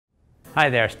Hi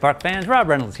there, Spark fans. Rob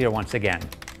Reynolds here once again.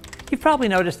 You've probably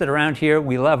noticed that around here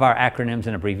we love our acronyms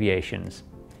and abbreviations.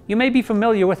 You may be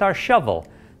familiar with our shovel,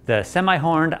 the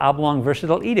semi-horned oblong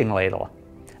versatile eating ladle.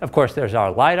 Of course, there's our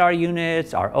LiDAR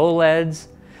units, our OLEDs.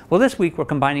 Well, this week we're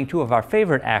combining two of our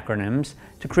favorite acronyms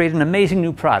to create an amazing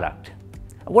new product.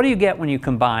 What do you get when you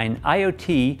combine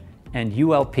IoT and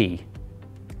ULP?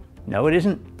 No, it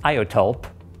isn't IOTULP,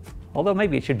 although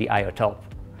maybe it should be IOTULP.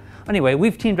 Anyway,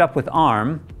 we've teamed up with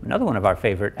ARM, another one of our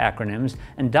favorite acronyms,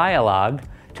 and Dialog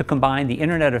to combine the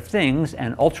Internet of Things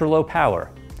and ultra-low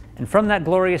power. And from that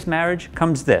glorious marriage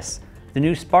comes this, the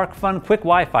new SparkFun Qwiic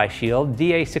WiFi Shield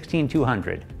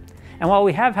DA16200. And while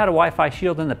we have had a Wi-Fi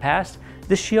shield in the past,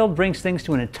 this shield brings things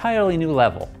to an entirely new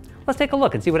level. Let's take a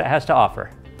look and see what it has to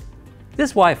offer.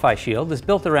 This Wi-Fi shield is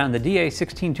built around the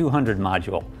DA16200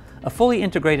 module, a fully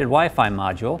integrated Wi-Fi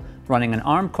module running an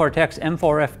ARM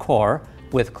Cortex-M4F core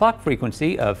with clock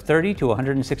frequency of 30 to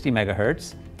 160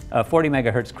 MHz, a 40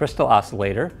 MHz crystal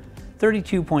oscillator,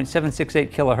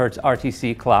 32.768 kHz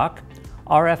RTC clock,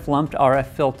 RF lumped RF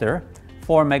filter,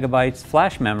 4 MB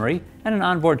flash memory, and an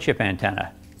onboard chip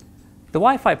antenna. The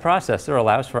Wi-Fi processor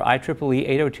allows for IEEE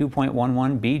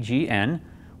 802.11bgn,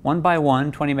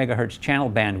 1x1 20 MHz channel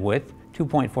bandwidth,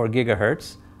 2.4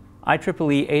 GHz,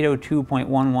 IEEE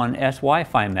 802.11s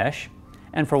Wi-Fi mesh,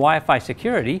 and for Wi-Fi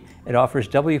security, it offers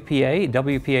WPA,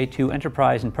 WPA2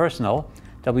 Enterprise and Personal,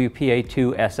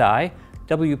 WPA2 SI,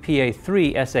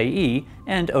 WPA3 SAE,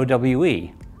 and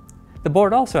OWE. The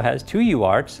board also has 2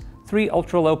 UARTs, 3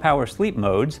 ultra-low power sleep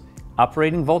modes,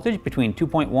 operating voltage between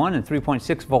 2.1 and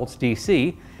 3.6 volts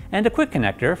DC, and a quick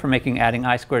connector for making adding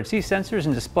I2C sensors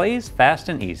and displays fast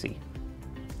and easy.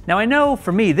 Now I know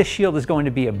for me this shield is going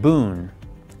to be a boon.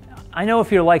 I know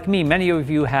if you're like me, many of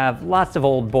you have lots of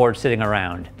old boards sitting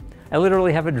around. I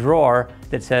literally have a drawer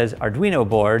that says Arduino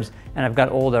boards, and I've got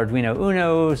old Arduino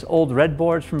Unos, old red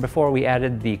boards from before we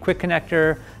added the quick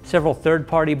connector, several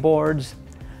third-party boards.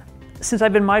 Since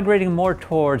I've been migrating more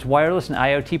towards wireless and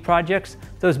IoT projects,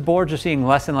 those boards are seeing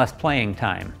less and less playing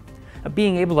time.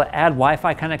 Being able to add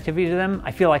Wi-Fi connectivity to them,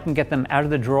 I feel I can get them out of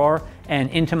the drawer and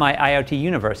into my IoT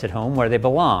universe at home where they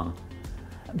belong.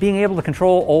 Being able to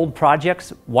control old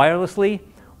projects wirelessly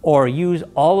or use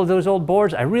all of those old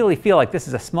boards, I really feel like this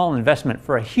is a small investment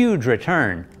for a huge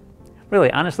return.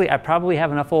 Really, honestly, I probably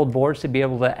have enough old boards to be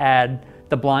able to add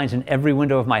the blinds in every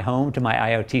window of my home to my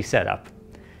IoT setup.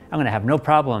 I'm going to have no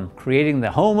problem creating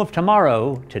the home of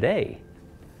tomorrow today.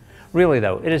 Really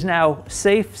though, it is now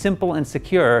safe, simple, and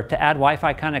secure to add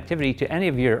Wi-Fi connectivity to any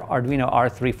of your Arduino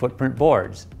R3 footprint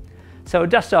boards. So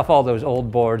dust off all those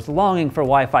old boards longing for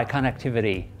Wi-Fi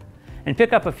connectivity and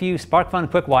pick up a few SparkFun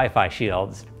Qwiic WiFi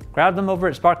Shields. Grab them over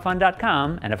at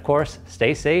sparkfun.com, and of course,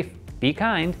 stay safe, be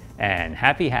kind, and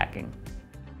happy hacking.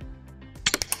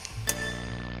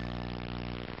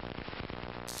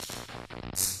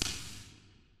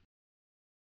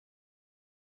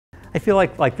 I feel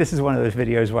like this is one of those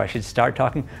videos where I should start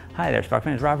talking, hi there, Spark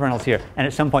fans, Rob Reynolds here, and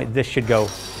at some point this should go.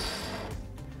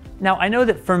 Now I know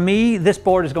that for me, this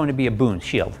board is going to be a boon,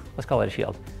 shield. Let's call it a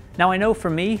shield. Now I know for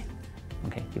me,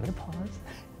 okay, give it a pause.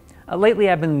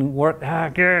 Lately I've been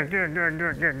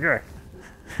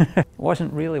it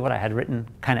wasn't really what I had written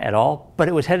kind of at all, but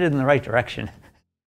it was headed in the right direction.